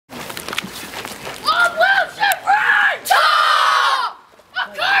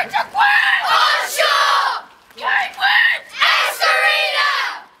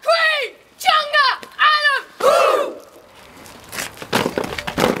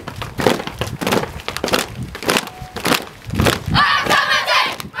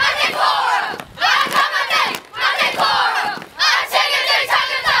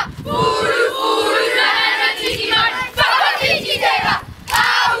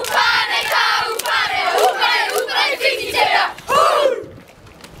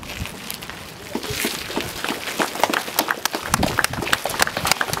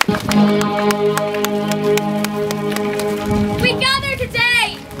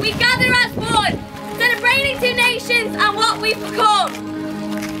we've come.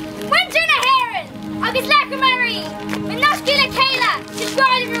 Muintir na Éirinn, agus Laochra Muid Nascaithe chéile, to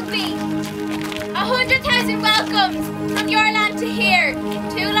Rugbaí. 100,000 welcomes from your land to here,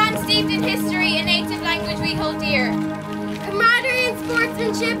 two lands steeped in history and native language we hold dear. Camaraderie and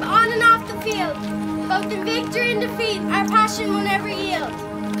sportsmanship on and off the field, both in victory and defeat, our passion will never yield.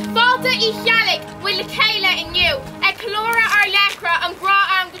 Fáilte I Gaelach with the chéile inniu, ag clóra our Laochra and grá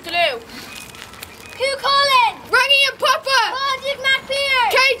am go glú. Cú Chulainn, Rungy and Papa, Padraig MacBeer,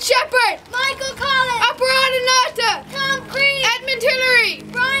 Kate Shepherd, Michael Collins, Apirana Ngata, Tom Creed, Edmund Hillary,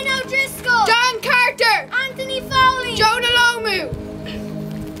 Brian O'Driscoll, John Carter, Anthony Foley, Jonah Lomu.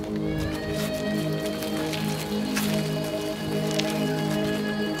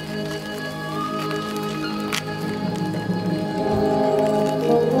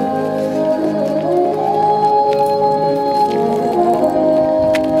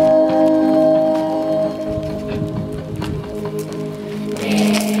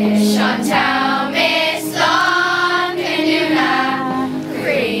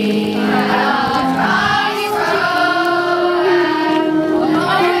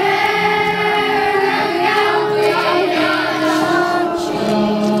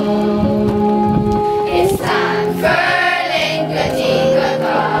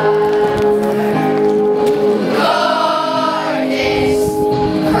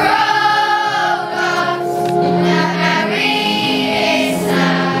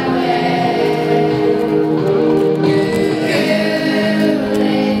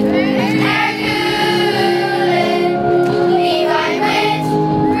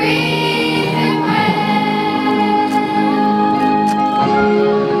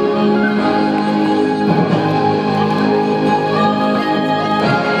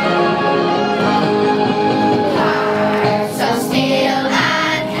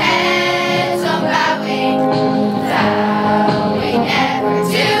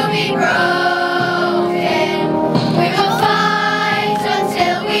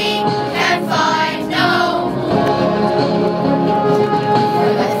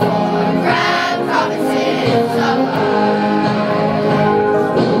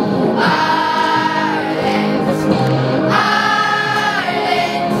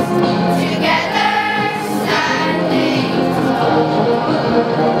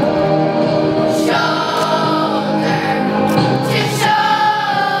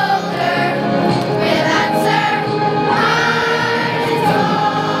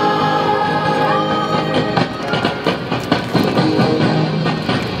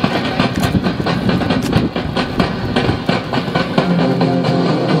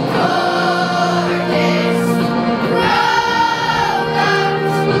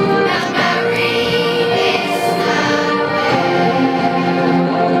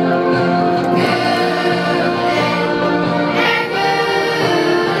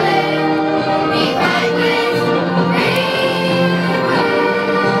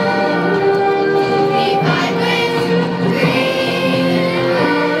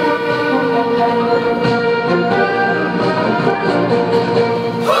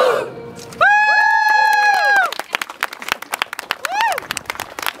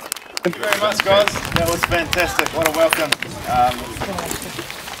 Thank you very much, guys. That was fantastic. What a welcome.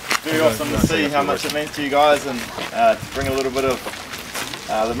 Very awesome to see how much it meant to you guys, and to bring a little bit of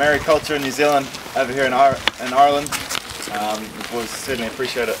the Maori culture in New Zealand over here in Ireland. The boys certainly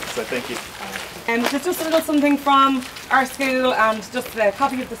appreciate it, so thank you. It's just a little something from our school and just a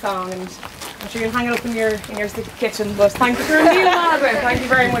copy of the song, and I'm sure you can hang it up in your kitchen. But thank you for revealing all of it. Thank you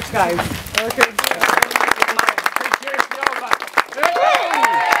very much, guys. Okay.